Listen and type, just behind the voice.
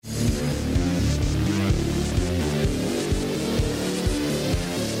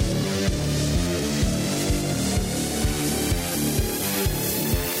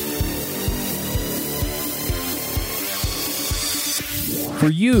For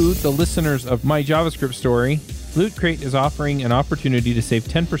you, the listeners of My JavaScript Story, Loot Crate is offering an opportunity to save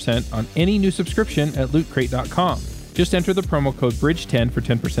 10% on any new subscription at lootcrate.com. Just enter the promo code BRIDGE10 for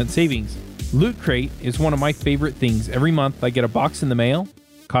 10% savings. Loot Crate is one of my favorite things. Every month I get a box in the mail,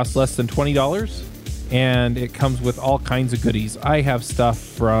 costs less than $20, and it comes with all kinds of goodies. I have stuff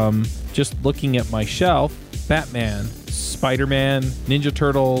from, just looking at my shelf, Batman, Spider-Man, Ninja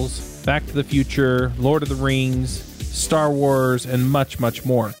Turtles, Back to the Future, Lord of the Rings, Star Wars, and much, much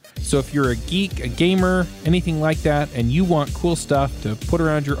more. So if you're a geek, a gamer, anything like that, and you want cool stuff to put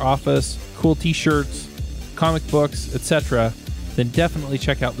around your office, cool t-shirts, comic books, etc., then definitely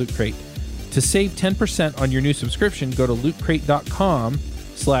check out Loot Crate. To save 10% on your new subscription, go to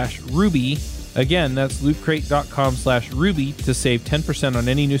lootcrate.com/Ruby. Again, that's lootcrate.com/Ruby to save 10% on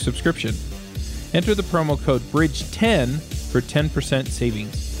any new subscription. Enter the promo code BRIDGE10 for 10%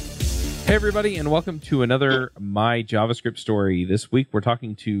 savings. Hey everybody, and welcome to another My JavaScript Story. This week we're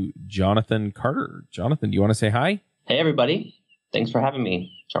talking to Jonathan Carter. Jonathan, do you want to say hi? Hey everybody. Thanks for having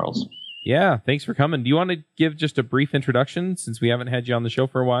me, Charles. Yeah, thanks for coming. Do you want to give just a brief introduction since we haven't had you on the show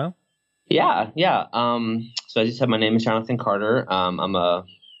for a while? Yeah. So as you said, my name is Jonathan Carter. I'm a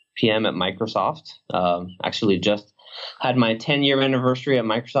PM at Microsoft. Actually just had my 10-year anniversary at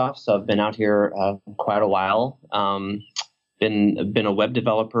Microsoft, so I've been out here quite a while. Been a web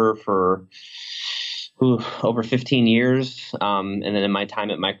developer for over 15 years, and then in my time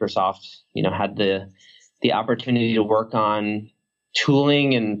at Microsoft, had the opportunity to work on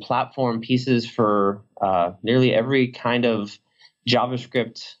tooling and platform pieces for nearly every kind of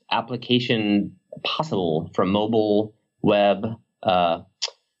JavaScript application possible, from mobile, web,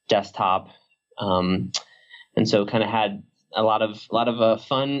 desktop, and so kind of had a lot of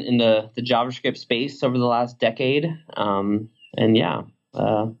fun in the JavaScript space over the last decade.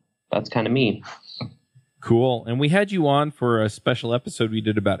 That's kind of me. Cool. And we had you on for a special episode we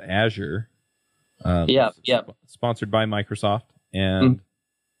did about Azure. Sponsored by Microsoft. And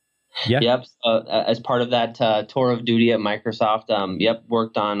as part of that tour of duty at Microsoft,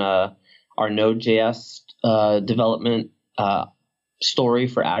 worked on our Node.js development story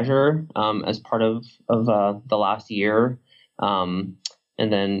for Azure as part of the last year. And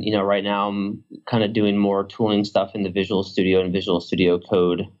then, right now I'm kind of doing more tooling stuff in the Visual Studio and Visual Studio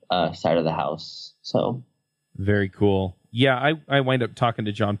Code side of the house. So very cool. Yeah, I wind up talking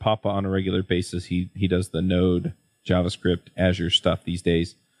to John Papa on a regular basis. He does the Node, JavaScript, Azure stuff these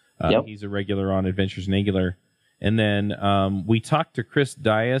days. He's a regular on Adventures in Angular. And then we talked to Chris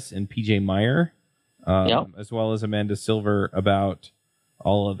Dias and PJ Meyer, as well as Amanda Silver, about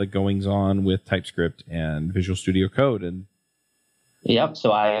all of the goings on with TypeScript and Visual Studio Code. And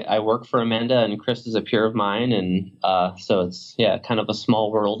so I work for Amanda, and Chris is a peer of mine, and so it's kind of a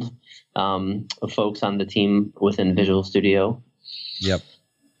small world of folks on the team within Visual Studio. Yep.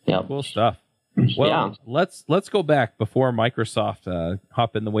 Cool stuff. Well, let's go back before Microsoft,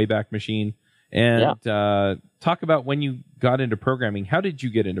 hop in the Wayback Machine, and talk about when you got into programming. How did you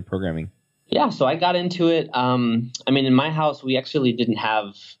get into programming? Yeah, so I got into it. In my house, we actually didn't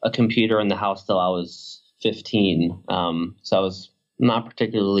have a computer in the house till I was 15. So I was not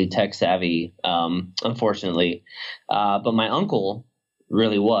particularly tech savvy, unfortunately. But my uncle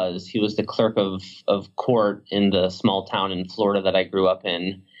really was. He was the clerk of court in the small town in Florida that I grew up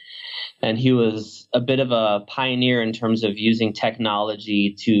in. And he was a bit of a pioneer in terms of using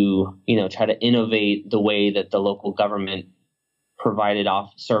technology to, try to innovate the way that the local government provided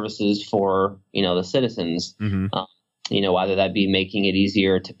off services for, the citizens. Mm-hmm. Whether that be making it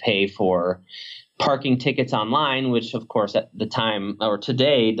easier to pay for parking tickets online, which of course at the time or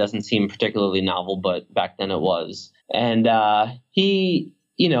today doesn't seem particularly novel, but back then it was. And he,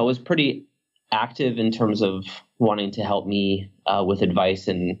 was pretty active in terms of wanting to help me with advice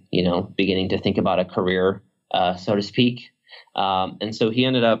and, beginning to think about a career, so to speak. And so he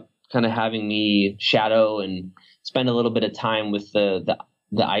ended up kind of having me shadow and spend a little bit of time with the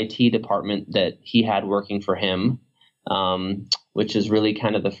IT department that he had working for him, which is really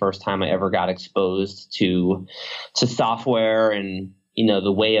kind of the first time I ever got exposed to software and,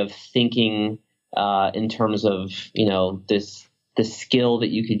 the way of thinking in terms of, the skill that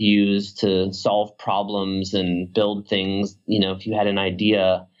you could use to solve problems and build things, if you had an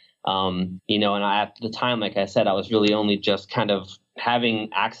idea. And at the time, like I said, I was really only just kind of having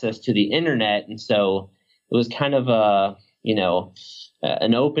access to the internet. And so it was kind of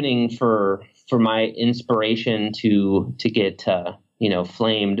an opening for my inspiration to get,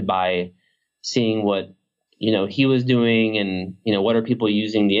 flamed by seeing what, he was doing and, what are people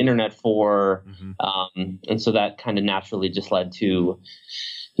using the internet for? Mm-hmm. And so that kind of naturally just led to,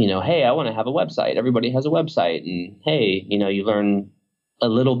 hey, I want to have a website. Everybody has a website. And hey, you learn a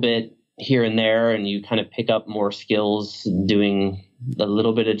little bit here and there, and you kind of pick up more skills doing a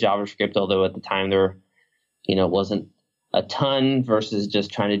little bit of JavaScript, although at the time there, wasn't a ton versus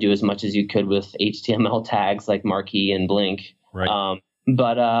just trying to do as much as you could with HTML tags like marquee and blink. Right.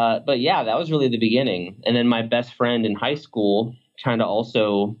 But yeah, that was really the beginning. And then my best friend in high school kind of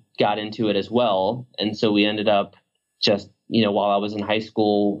also got into it as well. And so we ended up just, while I was in high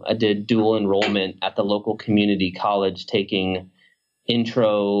school, I did dual enrollment at the local community college taking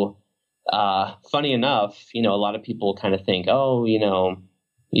intro. Funny enough, a lot of people kind of think, oh,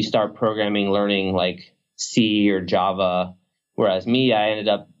 you start programming learning like C or Java. Whereas me, I ended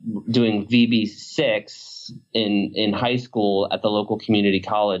up doing VB6 in high school at the local community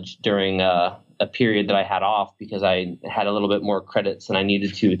college during a period that I had off because I had a little bit more credits than I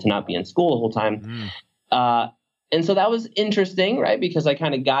needed to not be in school the whole time. And so that was interesting, right? Because I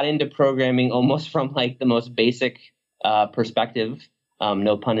kind of got into programming almost from like the most basic perspective,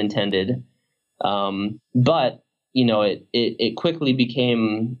 no pun intended. But it quickly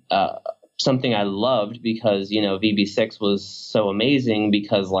became something I loved because, VB6 was so amazing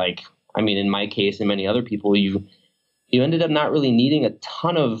because in my case and many other people, you ended up not really needing a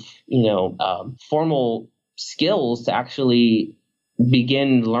ton of, formal skills to actually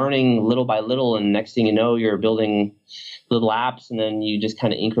begin learning little by little. And next thing you know, you're building little apps and then you just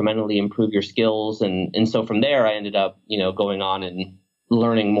kind of incrementally improve your skills. And so from there, I ended up, going on and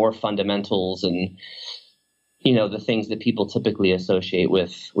learning more fundamentals and, the things that people typically associate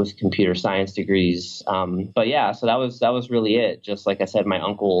with computer science degrees. But yeah, so that was really it. Just like I said, my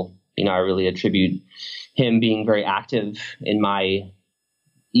uncle, I really attribute him being very active in my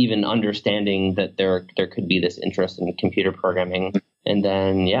even understanding that there could be this interest in computer programming. And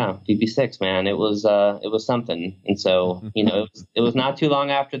then, yeah, VB6, man, it was something. And so, it was not too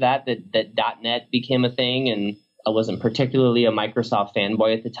long after that .NET became a thing. And I wasn't particularly a Microsoft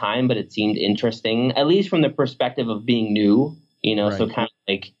fanboy at the time, but it seemed interesting, at least from the perspective of being new, right. So kind of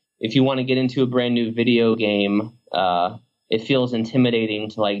like if you want to get into a brand new video game, it feels intimidating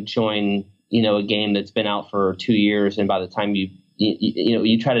to like join, a game that's been out for 2 years. And by the time you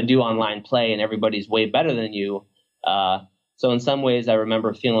try to do online play and everybody's way better than you. So in some ways I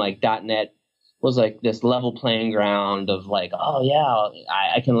remember feeling like .NET was like this level playing ground of like, oh yeah,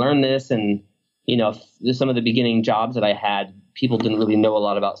 I can learn this. And, some of the beginning jobs that I had, people didn't really know a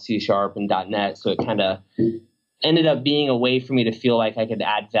lot about C# and .NET. So it kind of ended up being a way for me to feel like I could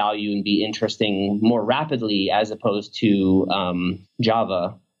add value and be interesting more rapidly as opposed to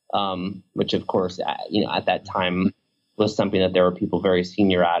Java, which of course, at that time was something that there were people very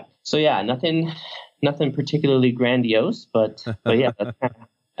senior at. So yeah, nothing particularly grandiose, but yeah,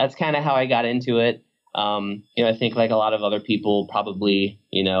 that's kind of how I got into it. I think like a lot of other people probably,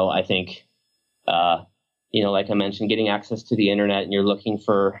 I think, like I mentioned, getting access to the internet and you're looking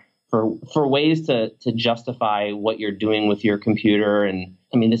for ways to justify what you're doing with your computer. And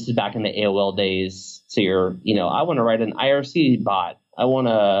I mean, this is back in the AOL days. So you're, I want to write an IRC bot. I want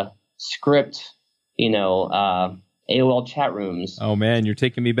to script, AOL chat rooms. Oh man, you're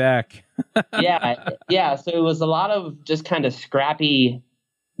taking me back. Yeah. So it was a lot of just kind of scrappy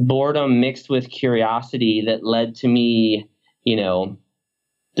boredom mixed with curiosity that led to me,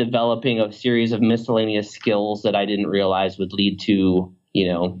 developing a series of miscellaneous skills that I didn't realize would lead to,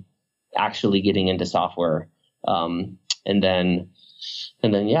 actually getting into software. And then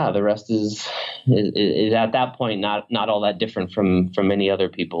yeah, the rest is at that point not all that different from many other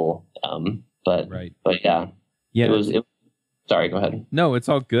people. But yeah. Sorry, go ahead. No, it's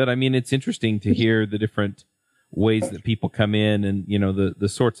all good. I mean, it's interesting to hear the different ways that people come in and, the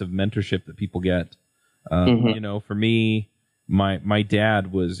sorts of mentorship that people get. For me, my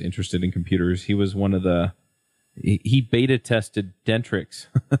dad was interested in computers. He was one of he beta tested Dentrix.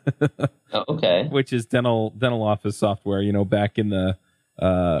 Oh, okay. Which is dental office software, back in the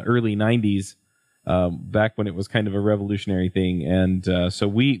early 90s, back when it was kind of a revolutionary thing. And so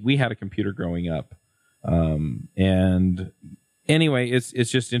we had a computer growing up. And anyway, it's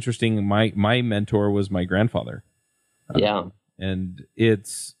just interesting. My mentor was my grandfather. Yeah. And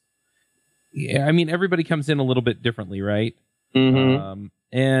everybody comes in a little bit differently, right? Mm-hmm.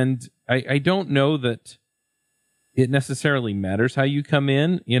 And I don't know that it necessarily matters how you come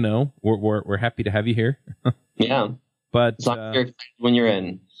in. We're happy to have you here. Yeah. But as long as you're excited when you're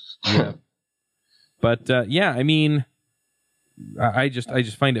in. Yeah. But I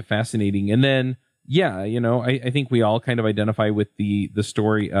just find it fascinating. And then I think we all kind of identify with the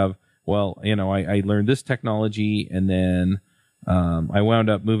story of, well, I learned this technology and then I wound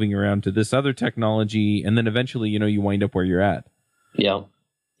up moving around to this other technology, and then eventually, you wind up where you're at. Yeah.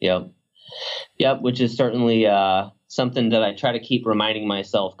 Which is certainly something that I try to keep reminding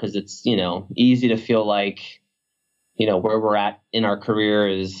myself, because it's, easy to feel like, where we're at in our career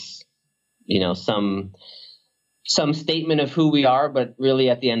is, some statement of who we are, but really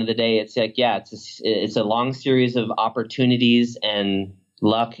at the end of the day, it's like, yeah, it's a long series of opportunities and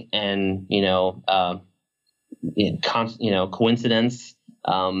luck and, coincidence,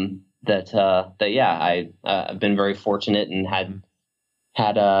 I've been very fortunate and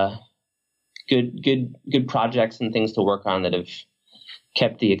had good projects and things to work on that have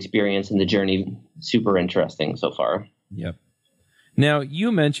kept the experience and the journey super interesting so far. Yep. Now,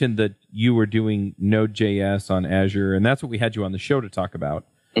 you mentioned that you were doing Node.js on Azure, and that's what we had you on the show to talk about.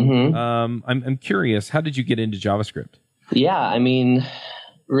 Mm-hmm. I'm curious, how did you get into JavaScript? Yeah, I mean,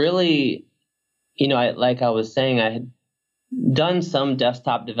 really, like I was saying, I had done some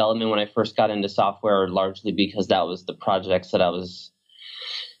desktop development when I first got into software, largely because that was the projects that I was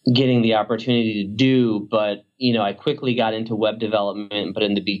getting the opportunity to do. But, I quickly got into web development, but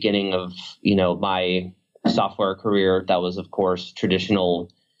in the beginning of, my software career, that was, of course,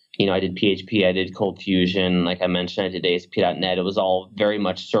 traditional. I did PHP, I did Cold Fusion, like I mentioned, I did ASP.NET. It was all very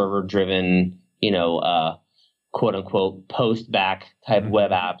much server driven, quote unquote post back type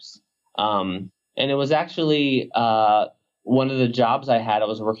web apps. And it was actually one of the jobs I had. I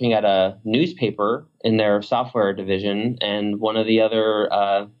was working at a newspaper in their software division, and one of the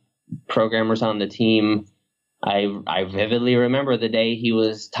other programmers on the team, I vividly remember the day he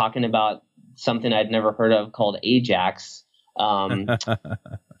was talking about something I'd never heard of called Ajax. And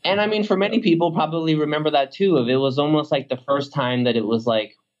I mean, for many people probably remember that too. It was almost like the first time that it was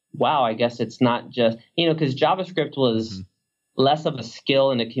like, wow, I guess it's not just, because JavaScript was less of a skill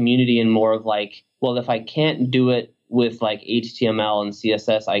in a community and more of like, well, if I can't do it with like HTML and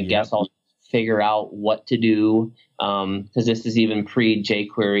CSS, I guess I'll figure out what to do. Because this is even pre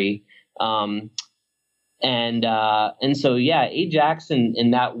jQuery. And so, yeah, Ajax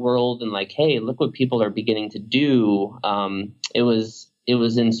in that world, and like, hey, look what people are beginning to do. It was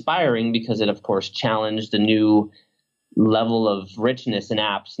inspiring because it, of course, challenged a new level of richness in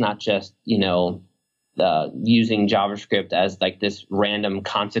apps, not just, using JavaScript as like this random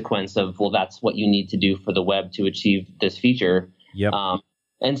consequence of, well, that's what you need to do for the web to achieve this feature. Yep.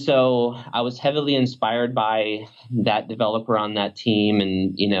 And so I was heavily inspired by that developer on that team.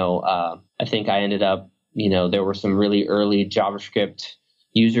 And, I think I ended up, there were some really early JavaScript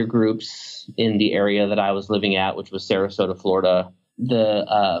user groups in the area that I was living at, which was Sarasota, Florida.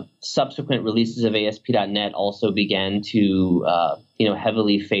 The subsequent releases of ASP.NET also began to,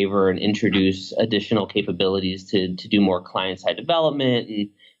 heavily favor and introduce additional capabilities to do more client-side development.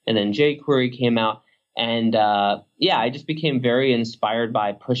 And then jQuery came out. And I just became very inspired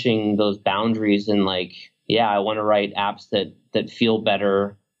by pushing those boundaries and like, I want to write apps that feel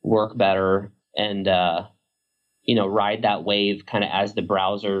better, work better, and ride that wave kind of as the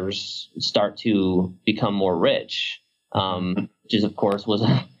browsers start to become more rich, which is, of course, was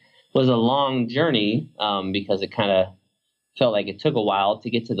a long journey, because it kind of felt like it took a while to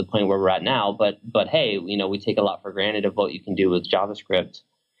get to the point where we're at now. But hey, we take a lot for granted of what you can do with JavaScript.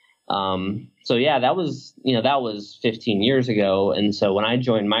 So yeah, that was 15 years ago. And so when I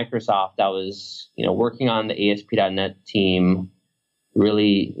joined Microsoft, I was, working on the ASP.NET team,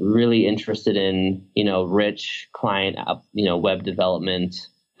 really, really interested in, rich client, web development.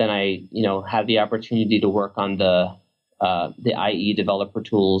 Then I, had the opportunity to work on the IE developer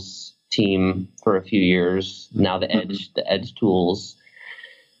tools team for a few years. Now the Edge tools.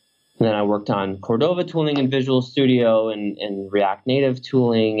 And then I worked on Cordova tooling in Visual Studio and React Native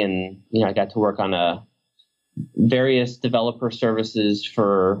tooling. And, I got to work on various developer services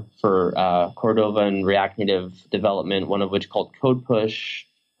for Cordova and React Native development, one of which called Code Push,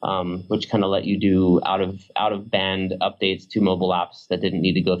 which kind of let you do out of band updates to mobile apps that didn't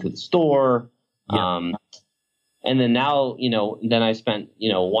need to go through the store. Yeah. And then now, then I spent,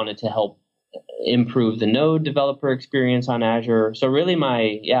 wanted to help improve the Node developer experience on Azure. So really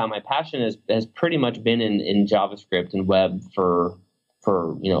my passion has pretty much been in JavaScript and web for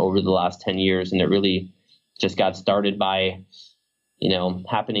over the last 10 years. And it really just got started by,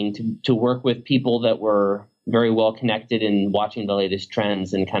 happening to work with people that were very well connected and watching the latest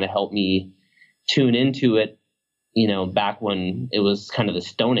trends and kind of helped me tune into it, back when it was kind of the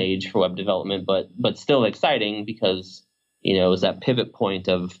stone age for web development, but still exciting because, it was that pivot point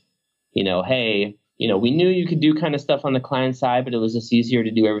of, hey, we knew you could do kind of stuff on the client side, but it was just easier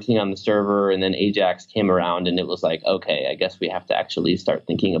to do everything on the server. And then Ajax came around and it was like, okay, I guess we have to actually start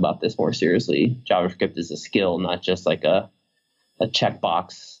thinking about this more seriously. JavaScript is a skill, not just like a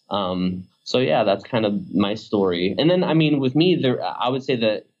checkbox. So yeah, that's kind of my story. And then, I mean, with me, I would say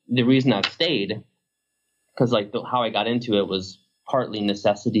that the reason I've stayed because like how I got into it was partly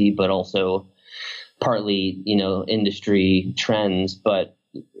necessity, but also partly, industry trends. But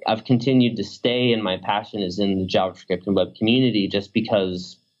I've continued to stay, and my passion is in the JavaScript and web community just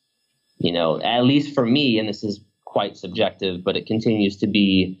because, at least for me, and this is quite subjective, but it continues to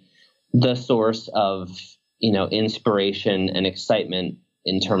be the source of, inspiration and excitement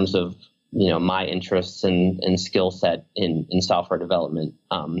in terms of, my interests and skill set in software development.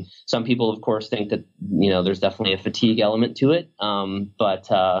 Some people, of course, think that, there's definitely a fatigue element to it. But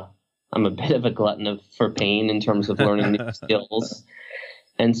I'm a bit of a glutton for pain in terms of learning new skills.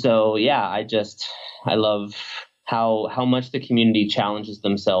 And so, yeah, I love how much the community challenges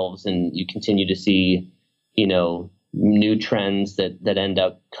themselves, and you continue to see, new trends that end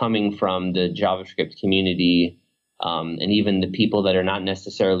up coming from the JavaScript community. And even the people that are not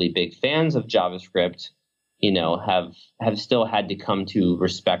necessarily big fans of JavaScript, have still had to come to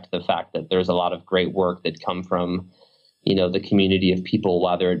respect the fact that there's a lot of great work that come from, the community of people,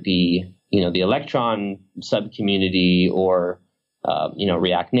 whether it be, the Electron sub community or,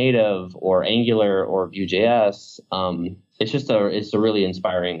 React Native or Angular or Vue.js. It's a really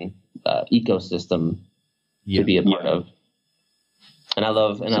inspiring ecosystem to be a part of. And I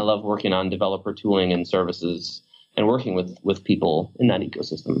love working on developer tooling and services and working with people in that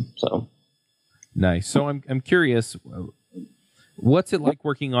ecosystem. So nice. So I'm curious, what's it like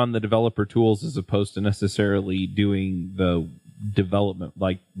working on the developer tools as opposed to necessarily doing the development,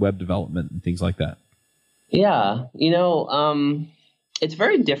 like web development and things like that? Yeah, it's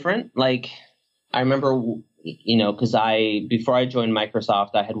very different. Like I remember, because before I joined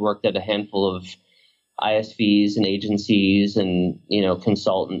Microsoft, I had worked at a handful of ISVs and agencies and,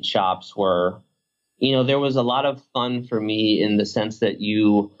 consultant shops where, there was a lot of fun for me in the sense that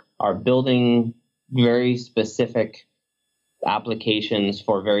you are building very specific applications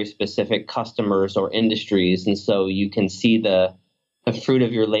for very specific customers or industries. And so you can see the fruit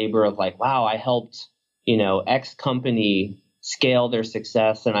of your labor of like, wow, I helped, X company scale their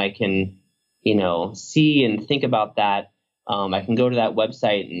success, and I can, see and think about that. I can go to that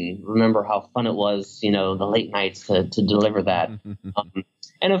website and remember how fun it was, the late nights to deliver that.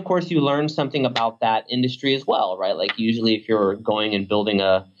 And of course, you learn something about that industry as well, right? Like usually if you're going and building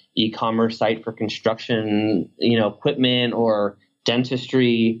a e-commerce site for construction, equipment or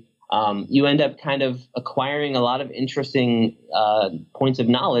dentistry, you end up kind of acquiring a lot of interesting points of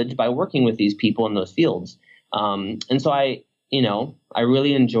knowledge by working with these people in those fields. And so I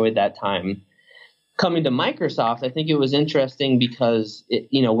really enjoyed that time. Coming to Microsoft, I think it was interesting because,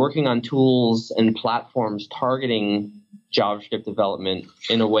 working on tools and platforms targeting JavaScript development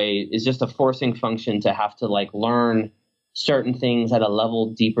in a way is just a forcing function to have to learn certain things at a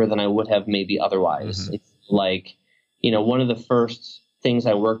level deeper than I would have maybe otherwise. Mm-hmm. It's like, one of the first things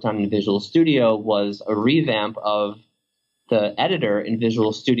I worked on in Visual Studio was a revamp of the editor in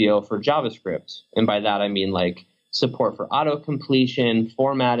Visual Studio for JavaScript. And by that, I mean support for auto completion,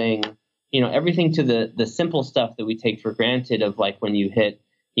 formatting, everything to the simple stuff that we take for granted of when you hit,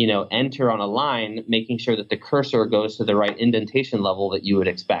 enter on a line, making sure that the cursor goes to the right indentation level that you would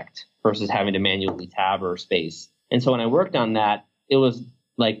expect versus having to manually tab or space. And so when I worked on that, it was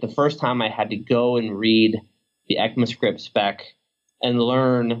the first time I had to go and read the ECMAScript spec and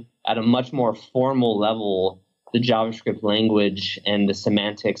learn at a much more formal level the JavaScript language and the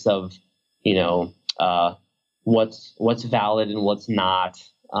semantics of, what's valid and what's not.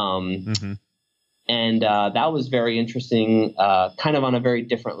 And that was very interesting, kind of on a very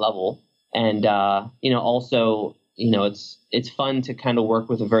different level. And, also, it's fun to kind of work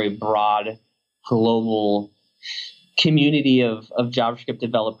with a very broad global community of JavaScript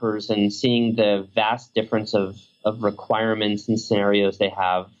developers and seeing the vast difference of requirements and scenarios they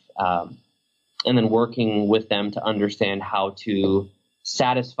have, and then working with them to understand how to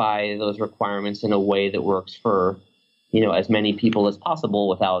satisfy those requirements in a way that works for, as many people as possible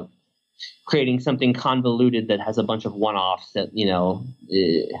without creating something convoluted that has a bunch of one-offs that,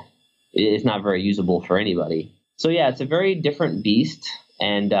 is not very usable for anybody. So yeah, it's a very different beast.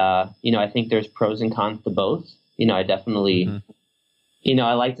 And, I think there's pros and cons to both. I definitely,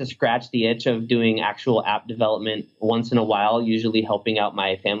 I like to scratch the itch of doing actual app development once in a while, usually helping out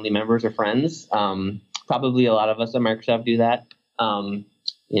my family members or friends. Probably a lot of us at Microsoft do that.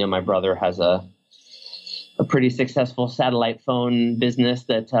 My brother has a pretty successful satellite phone business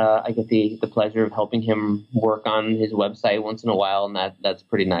that I get the pleasure of helping him work on his website once in a while, and that's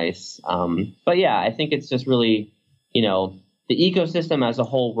pretty nice. But yeah, I think it's just really, the ecosystem as a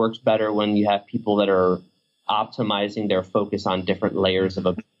whole works better when you have people that are optimizing their focus on different layers of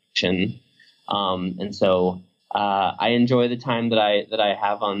abstraction. And so I enjoy the time that I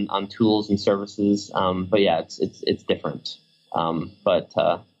have on tools and services. But yeah, it's different. But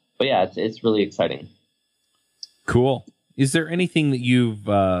yeah, it's really exciting. Cool. Is there anything that you've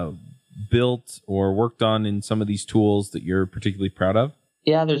built or worked on in some of these tools that you're particularly proud of?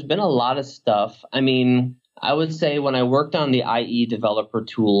 Yeah, there's been a lot of stuff. I mean, I would say when I worked on the IE developer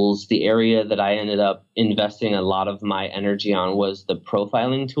tools, the area that I ended up investing a lot of my energy on was the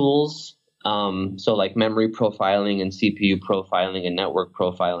profiling tools. So like memory profiling and CPU profiling and network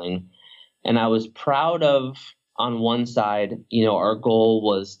profiling. And I was proud of, on one side, our goal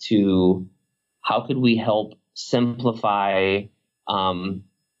was to, how could we help simplify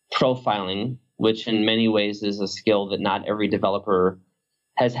profiling, which in many ways is a skill that not every developer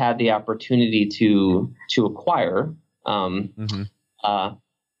has had the opportunity to acquire. How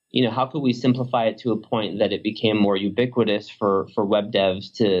could we simplify it to a point that it became more ubiquitous for web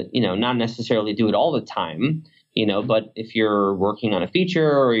devs to, not necessarily do it all the time, but if you're working on a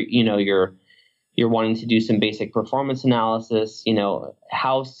feature or, you're wanting to do some basic performance analysis,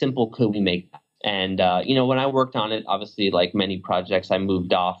 how simple could we make that? And, when I worked on it, obviously, like many projects, I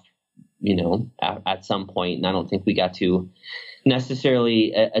moved off, at some point, and I don't think we got to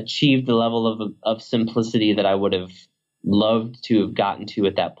necessarily achieve the level of simplicity that I would have loved to have gotten to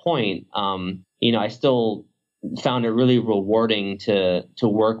at that point. I still found it really rewarding to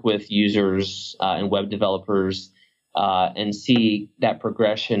work with users and web developers and see that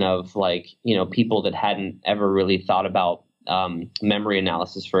progression of people that hadn't ever really thought about memory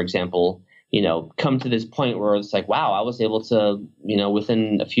analysis, for example, come to this point where it's like, wow, I was able to,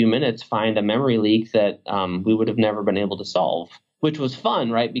 within a few minutes find a memory leak that we would have never been able to solve, which was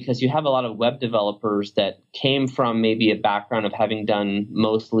fun, right? Because you have a lot of web developers that came from maybe a background of having done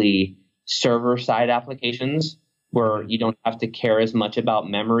mostly server-side applications where you don't have to care as much about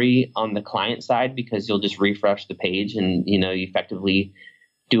memory on the client side because you'll just refresh the page and, you effectively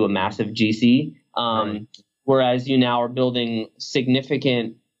do a massive GC. Right. Whereas you now are building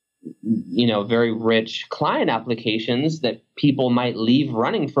significant, very rich client applications that people might leave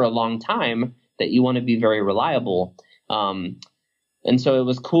running for a long time that you want to be very reliable. And so it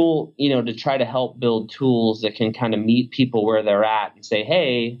was cool, to try to help build tools that can kind of meet people where they're at and say,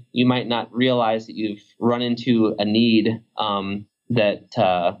 hey, you might not realize that you've run into a need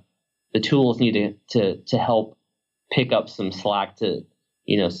that the tools need to help pick up some slack to,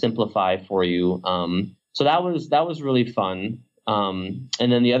 simplify for you. So that was really fun. And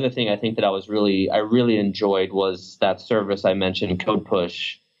then the other thing I think that I really enjoyed was that service I mentioned, Code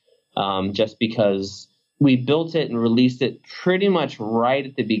Push, just because we built it and released it pretty much right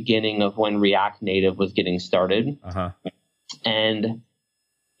at the beginning of when React Native was getting started. Uh-huh. And,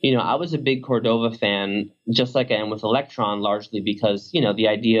 I was a big Cordova fan, just like I am with Electron, largely because, the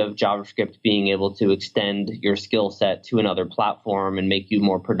idea of JavaScript being able to extend your skill set to another platform and make you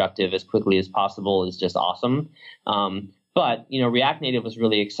more productive as quickly as possible is just awesome. But, React Native was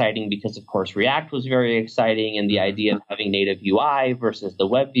really exciting because, of course, React was very exciting, and the idea of having native UI versus the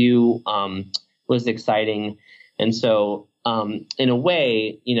web view was exciting. And so in a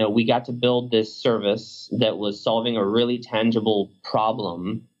way, we got to build this service that was solving a really tangible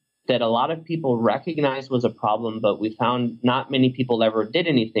problem that a lot of people recognized was a problem, but we found not many people ever did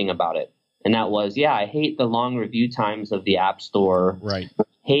anything about it. And that was, I hate the long review times of the App Store. Right.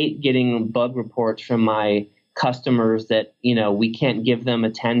 Hate getting bug reports from my customers that, we can't give them a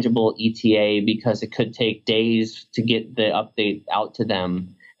tangible ETA because it could take days to get the update out to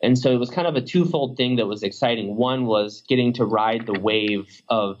them. And so it was kind of a twofold thing that was exciting. One was getting to ride the wave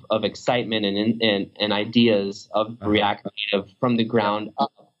of excitement and ideas of React Native from the ground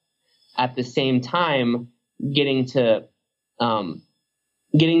up. At the same time, getting to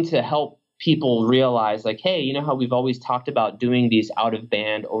help people realize, like, hey, how we've always talked about doing these out of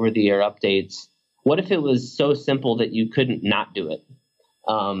band, over the air updates. What if it was so simple that you couldn't not do it?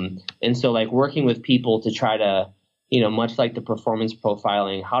 And so, like, working with people to try to, much like the performance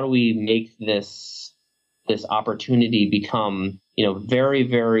profiling, how do we make this opportunity become, very,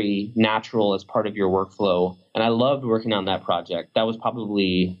 very natural as part of your workflow? And I loved working on that project. That was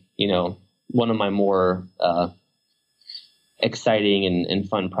probably, one of my more exciting and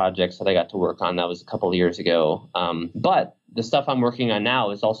fun projects that I got to work on. That was a couple of years ago. But the stuff I'm working on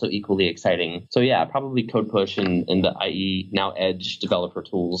now is also equally exciting. So yeah, probably Code Push and the IE, now Edge developer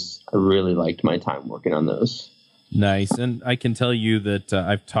tools. I really liked my time working on those. Nice. And I can tell you that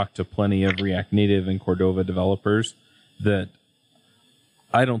I've talked to plenty of React Native and Cordova developers that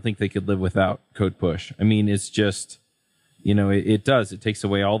I don't think they could live without Code Push. I mean, it's just, it does. It takes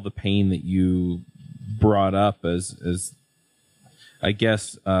away all the pain that you brought up as I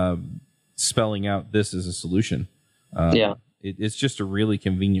guess, spelling out this as a solution. It's just a really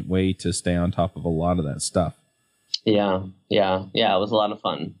convenient way to stay on top of a lot of that stuff. Yeah. It was a lot of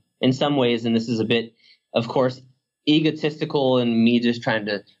fun in some ways. And this is a bit, of course, egotistical and me just trying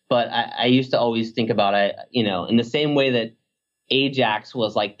to, but I used to always think about it, in the same way that Ajax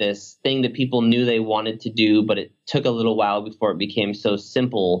was like this thing that people knew they wanted to do, but it took a little while before it became so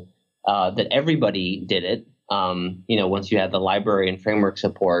simple that everybody did it. Once you had the library and framework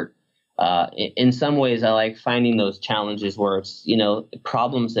support, in some ways, I like finding those challenges where it's,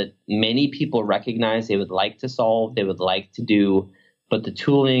 problems that many people recognize they would like to solve, they would like to do, but the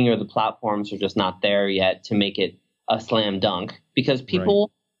tooling or the platforms are just not there yet to make it a slam dunk, because people,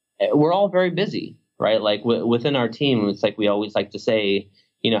 we're all very busy, right? Like within our team, it's like we always like to say,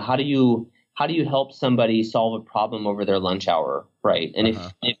 how do you help somebody solve a problem over their lunch hour, right? And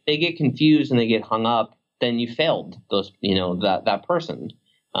if they get confused and they get hung up, then you failed those, that person.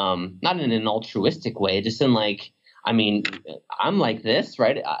 Not in an altruistic way, just in like, I'm like this,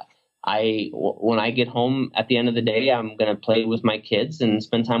 right? When I get home at the end of the day, I'm going to play with my kids and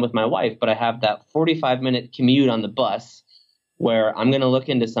spend time with my wife, but I have that 45-minute commute on the bus where I'm going to look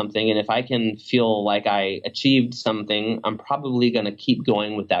into something. And if I can feel like I achieved something, I'm probably going to keep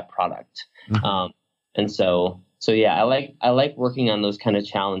going with that product. Mm-hmm. And so yeah, I like working on those kind of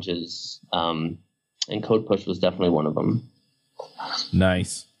challenges. And Code Push was definitely one of them.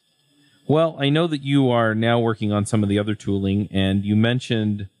 Nice. Well, I know that you are now working on some of the other tooling, and you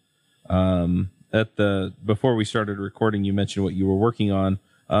mentioned before we started recording, you mentioned what you were working on.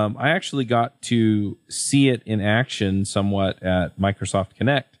 I actually got to see it in action somewhat at Microsoft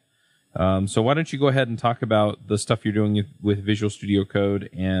Connect. So why don't you go ahead and talk about the stuff you're doing with Visual Studio Code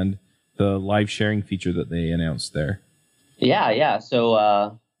and the live sharing feature that they announced there? Yeah. So,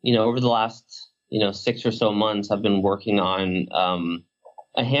 over the last 6 or so months, I've been working on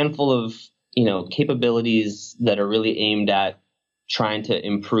a handful of capabilities that are really aimed at trying to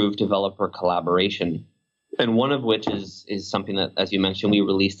improve developer collaboration, and one of which is something that, as you mentioned, we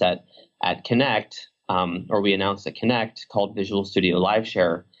released at Connect, or we announced at Connect, called Visual Studio Live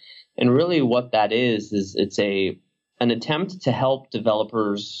Share. And really, what that is it's an attempt to help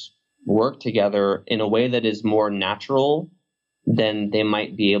developers work together in a way that is more natural than they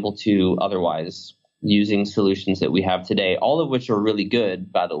might be able to otherwise, using solutions that we have today, all of which are really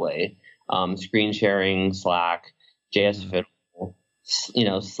good, by the way. Screen sharing, Slack, JS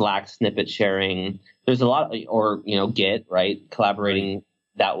Fiddle, Slack snippet sharing. There's a lot, or Git, right? Collaborating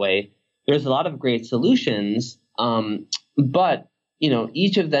that way. There's a lot of great solutions, but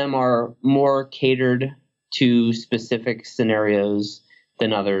each of them are more catered to specific scenarios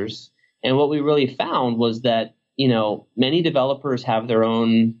than others. And what we really found was that many developers have their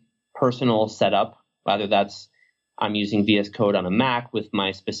own personal setup. Whether that's I'm using VS Code on a Mac with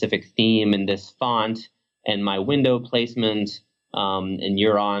my specific theme and this font and my window placement, and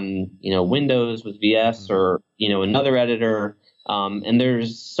you're on Windows with VS or another editor, and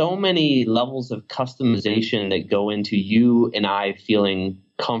there's so many levels of customization that go into you and I feeling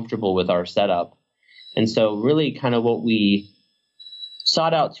comfortable with our setup. And so really kind of what we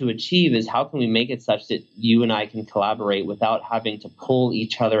sought out to achieve is how can we make it such that you and I can collaborate without having to pull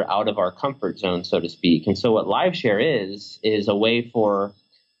each other out of our comfort zone, so to speak. And so what LiveShare is a way for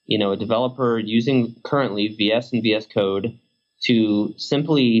a developer using currently VS and VS Code to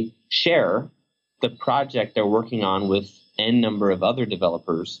simply share the project they're working on with n number of other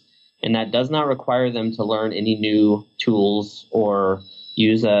developers. And that does not require them to learn any new tools or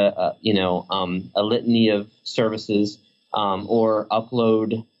use a litany of services, or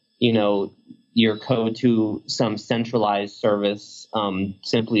upload, your code to some centralized service,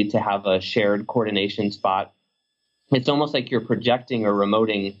 simply to have a shared coordination spot. It's almost like you're projecting or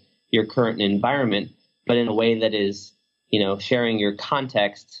remoting your current environment, but in a way that is, sharing your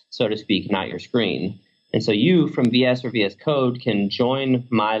context, so to speak, not your screen. And so you from VS or VS Code can join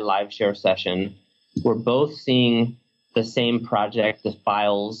my live share session. We're both seeing the same project, the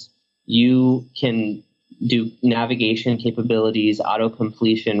files. You can do navigation capabilities,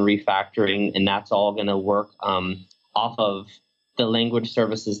 auto-completion, refactoring, and that's all going to work off of the language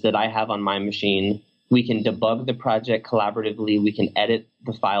services that I have on my machine. We can debug the project collaboratively. We can edit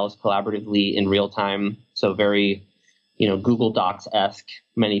the files collaboratively in real time. So very, Google Docs-esque.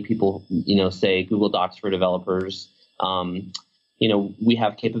 Many people, say Google Docs for developers. We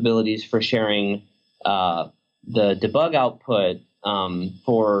have capabilities for sharing the debug output,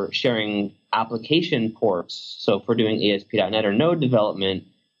 for sharing application ports. So if we're doing ASP.NET or Node development,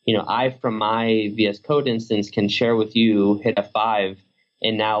 I from my VS Code instance can share with you, hit F5,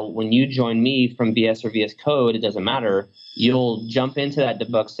 And now when you join me from VS or VS Code, it doesn't matter. You'll jump into that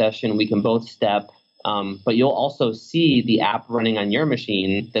debug session. We can both step, but you'll also see the app running on your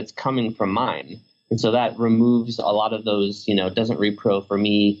machine that's coming from mine. And so that removes a lot of those, doesn't repro for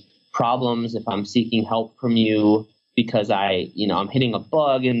me problems if I'm seeking help from you because I'm hitting a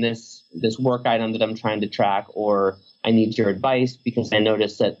bug in this work item that I'm trying to track, or I need your advice because I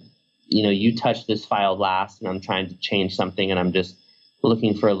noticed that, you touched this file last and I'm trying to change something and I'm just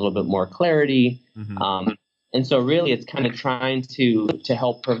looking for a little bit more clarity. Mm-hmm. And so really it's kind of trying to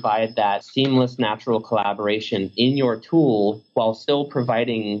help provide that seamless, natural collaboration in your tool while still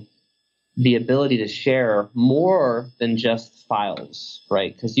providing the ability to share more than just files,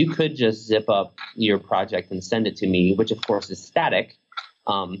 right? Because you could just zip up your project and send it to me, which of course is static.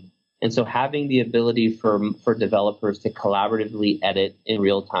 And so having the ability for developers to collaboratively edit in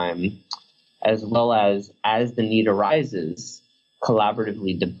real time, as well as the need arises,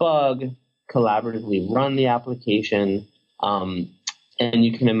 collaboratively debug, collaboratively run the application, and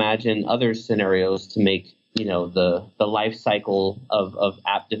you can imagine other scenarios to make the life cycle of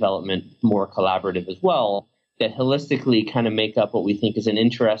app development more collaborative as well, that holistically kind of make up what we think is an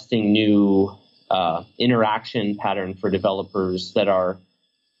interesting new interaction pattern for developers that are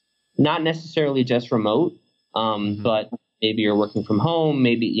not necessarily just remote, but maybe you're working from home.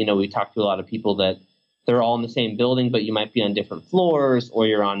 Maybe, we talk to a lot of people that they're all in the same building, but you might be on different floors, or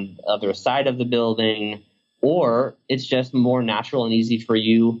you're on the other side of the building, or it's just more natural and easy for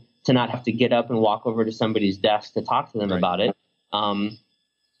you to not have to get up and walk over to somebody's desk to talk to them about it. And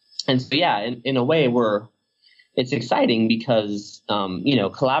so, yeah, in a way, it's exciting because,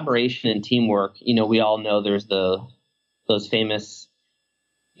 collaboration and teamwork, we all know there's those famous,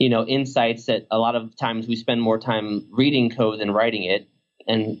 insights that a lot of times we spend more time reading code than writing it.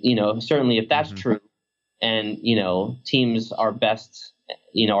 And, certainly if that's true, and, teams are best,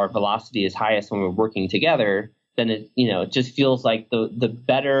 our velocity is highest when we're working together, then it just feels like the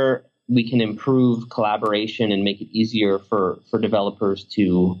better we can improve collaboration and make it easier for developers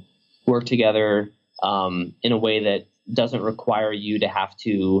to work together in a way that doesn't require you to have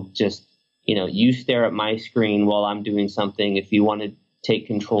to just, you stare at my screen while I'm doing something. If you want to take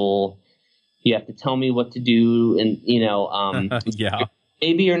control, you have to tell me what to do. And, yeah,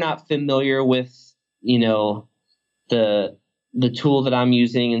 maybe you're not familiar with, the tool that I'm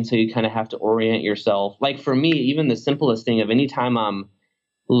using. And so you kind of have to orient yourself. Like for me, even the simplest thing of any time I'm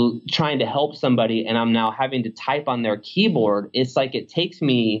trying to help somebody and I'm now having to type on their keyboard, it's like it takes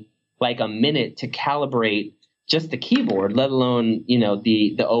me like a minute to calibrate just the keyboard, let alone,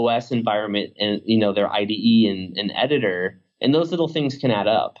 the OS environment and, their IDE and editor. And those little things can add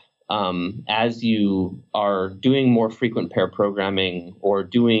up as you are doing more frequent pair programming or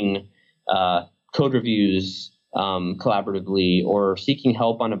doing code reviews collaboratively or seeking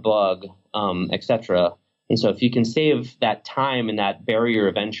help on a bug, etc. And so if you can save that time and that barrier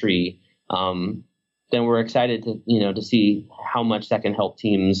of entry, then we're excited to see how much that can help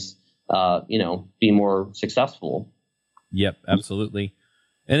teams, be more successful. Yep, absolutely.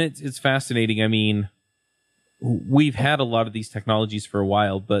 And it's fascinating. I mean, we've had a lot of these technologies for a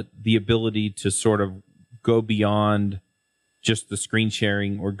while, but the ability to sort of go beyond just the screen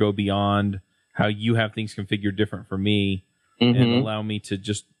sharing or go beyond how you have things configured different for me and allow me to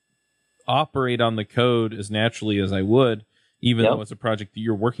just operate on the code as naturally as I would, even though it's a project that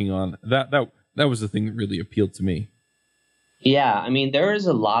you're working on. That was the thing that really appealed to me. Yeah, I mean, there is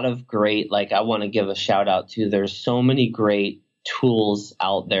a lot of great, I want to give a shout out to, there's so many great tools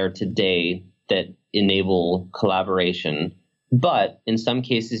out there today that enable collaboration. But in some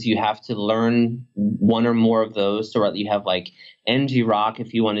cases, you have to learn one or more of those. So you have like NGRock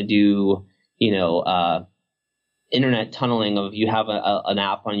if you want to do, internet tunneling of you have an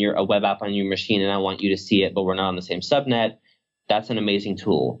app on a web app on your machine and I want you to see it, but we're not on the same subnet. That's an amazing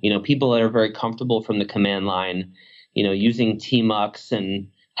tool. People that are very comfortable from the command line, using tmux and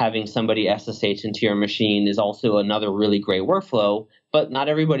having somebody SSH into your machine is also another really great workflow, but not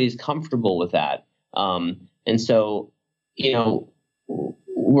everybody's comfortable with that. And so,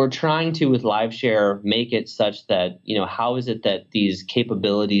 we're trying to, with LiveShare, make it such that, how is it that these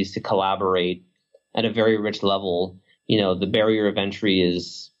capabilities to collaborate at a very rich level, the barrier of entry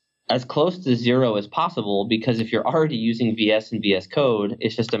is as close to zero as possible, because if you're already using VS and VS Code,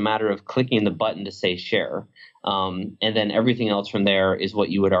 it's just a matter of clicking the button to say share. And then everything else from there is what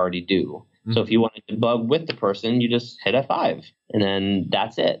you would already do. Mm-hmm. So if you want to debug with the person, you just hit F5 and then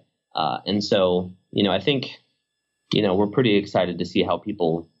that's it. And so, I think, we're pretty excited to see how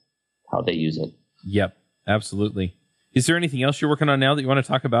they use it. Yep, absolutely. Is there anything else you're working on now that you want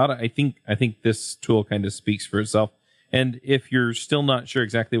to talk about? I think this tool kind of speaks for itself. And if you're still not sure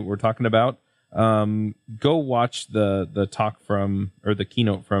exactly what we're talking about, go watch the talk from, or the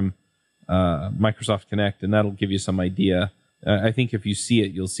keynote from Microsoft Connect, and that'll give you some idea. I think if you see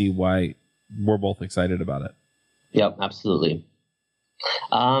it, you'll see why we're both excited about it. Yep, absolutely.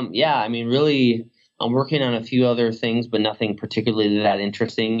 Yeah, I mean, really, I'm working on a few other things, but nothing particularly that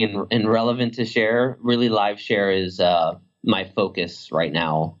interesting and relevant to share. Really, live share is my focus right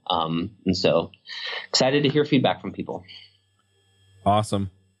now. And so excited to hear feedback from people.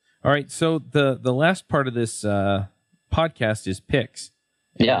 Awesome. All right. So the last part of this podcast is picks.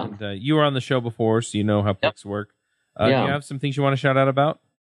 Yeah. And you were on the show before, so you know how picks work. Do you have some things you want to shout out about?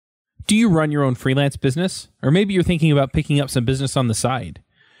 Do you run your own freelance business? Or maybe you're thinking about picking up some business on the side?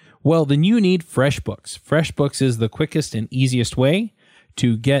 Well, then you need FreshBooks. FreshBooks is the quickest and easiest way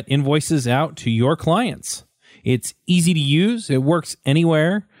to get invoices out to your clients. It's easy to use. It works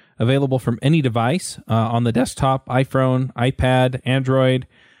anywhere, available from any device on the desktop, iPhone, iPad, Android,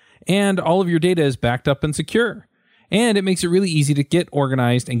 and all of your data is backed up and secure. And it makes it really easy to get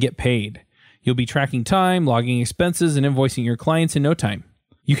organized and get paid. You'll be tracking time, logging expenses, and invoicing your clients in no time.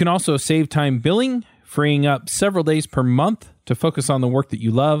 You can also save time billing, freeing up several days per month to focus on the work that you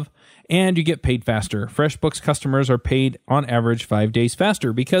love, and you get paid faster. FreshBooks customers are paid on average 5 days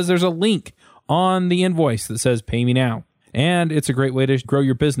faster because there's a link on the invoice that says pay me now. And it's a great way to grow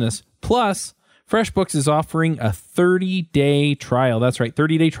your business. Plus, FreshBooks is offering a 30-day trial. That's right,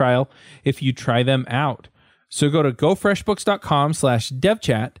 30-day trial if you try them out. So go to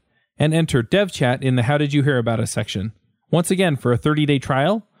gofreshbooks.com/devchat and enter devchat in the How Did You Hear About Us section. Once again, for a 30-day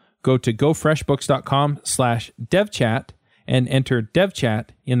trial, go to gofreshbooks.com/devchat and enter devchat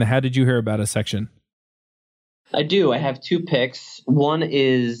in the How Did You Hear About Us section. I do. I have two picks. One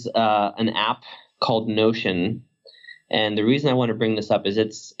is an app called Notion. And the reason I want to bring this up is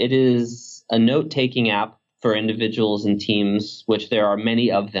it is a note-taking app for individuals and teams, which there are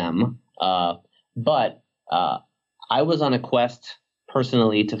many of them. But I was on a quest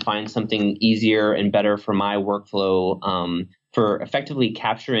personally to find something easier and better for my workflow, for effectively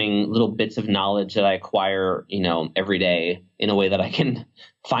capturing little bits of knowledge that I acquire, every day in a way that I can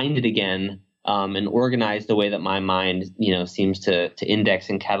find it again, and organize the way that my mind, seems to index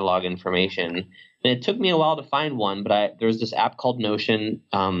and catalog information. And it took me a while to find one, but there's this app called Notion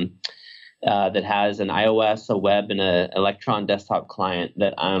that has an iOS, a web, and an Electron desktop client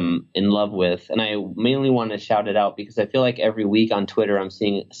that I'm in love with. And I mainly want to shout it out because I feel like every week on Twitter, I'm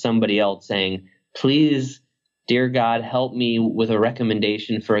seeing somebody else saying, please, dear God, help me with a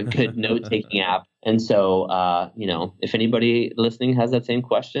recommendation for a good note-taking app. And so, if anybody listening has that same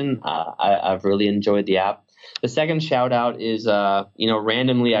question, I've really enjoyed the app. The second shout out is,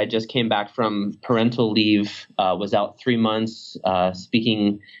 randomly, I just came back from parental leave, was out 3 months,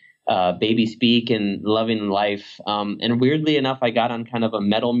 speaking baby speak and loving life. And weirdly enough, I got on kind of a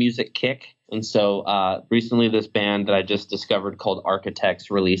metal music kick. And so recently this band that I just discovered called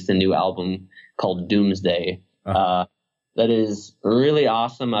Architects released a new album called Doomsday. That is really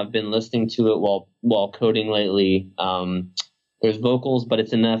awesome. I've been listening to it while coding lately. There's vocals, but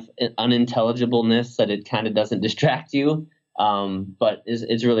it's enough unintelligibleness that it kind of doesn't distract you. But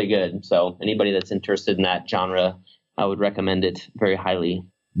it's really good. So anybody that's interested in that genre, I would recommend it very highly.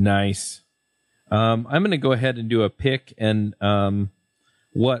 Nice. I'm going to go ahead and do a pick and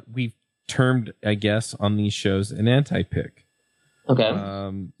what we've termed, I guess, on these shows, an anti-pick.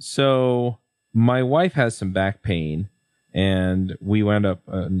 Okay. So my wife has some back pain, and we wound up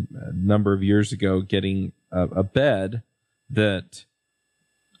a number of years ago getting a bed that,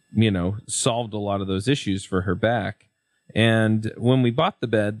 solved a lot of those issues for her back. And when we bought the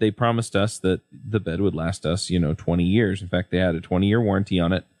bed, they promised us that the bed would last us, 20 years. In fact, they had a 20-year warranty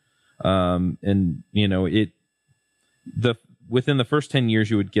on it. Within the first 10 years,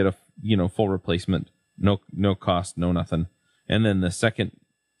 you would get a, full replacement, no cost, no nothing. And then the second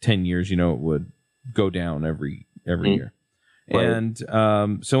 10 years, it would go down every year. Right. And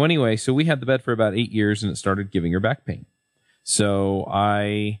so we had the bed for about 8 years, and it started giving her back pain. So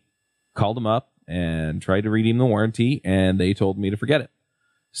I called them up and tried to redeem the warranty, and they told me to forget it.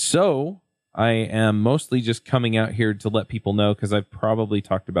 So I am mostly just coming out here to let people know, because I've probably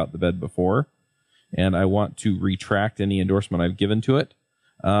talked about the bed before, and I want to retract any endorsement I've given to it.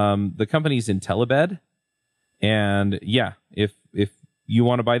 The company's IntelliBed, and yeah, if you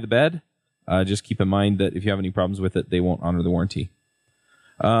want to buy the bed, just keep in mind that if you have any problems with it, they won't honor the warranty.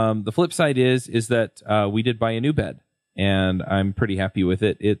 The flip side is that we did buy a new bed, and I'm pretty happy with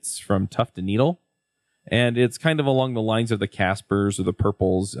it. It's from Tuft & Needle, and it's kind of along the lines of the Caspers or the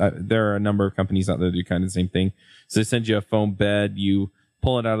Purples. There are a number of companies out there that do kind of the same thing. So they send you a foam bed, you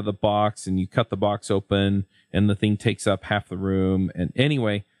pull it out of the box and you cut the box open and the thing takes up half the room. And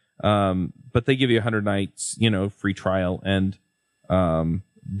anyway, but they give you 100 nights, free trial. And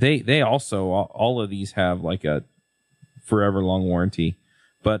they also, all of these have like a forever long warranty.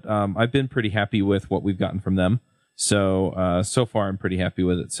 But I've been pretty happy with what we've gotten from them. So so far I'm pretty happy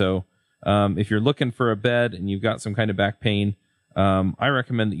with it. So if you're looking for a bed and you've got some kind of back pain, I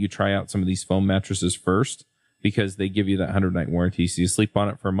recommend that you try out some of these foam mattresses first, because they give you that 100-night warranty. So you sleep on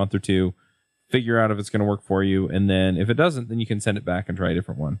it for a month or two, figure out if it's going to work for you, and then if it doesn't, then you can send it back and try a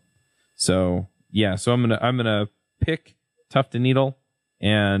different one. So yeah, so I'm gonna pick Tuft & Needle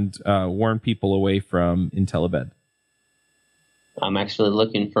and warn people away from IntelliBed. I'm actually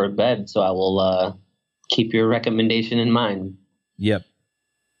looking for a bed, so I will keep your recommendation in mind. Yep.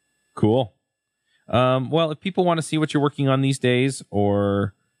 Cool. Well, if people want to see what you're working on these days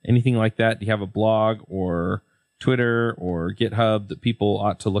or anything like that, do you have a blog or Twitter or GitHub that people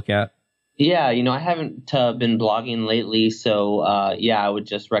ought to look at? Yeah, I haven't been blogging lately, so I would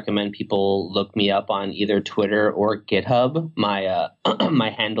just recommend people look me up on either Twitter or GitHub. My my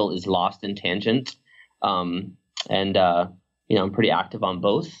handle is Lost in Tangent, and I'm pretty active on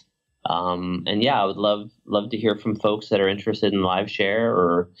both. I would love to hear from folks that are interested in live share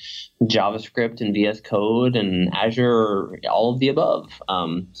or JavaScript and VS Code and Azure or all of the above.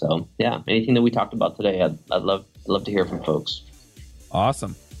 Anything that we talked about today, I'd love to hear from folks.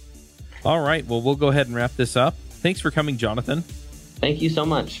 Awesome. All right. Well, we'll go ahead and wrap this up. Thanks for coming, Jonathan. Thank you so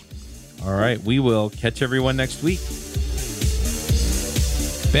much. All right. We will catch everyone next week.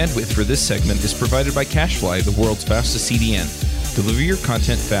 Bandwidth for this segment is provided by CacheFly, the world's fastest CDN. Deliver your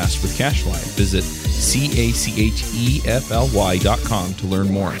content fast with CacheFly. Visit CACHEFLY.com to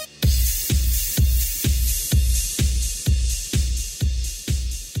learn more.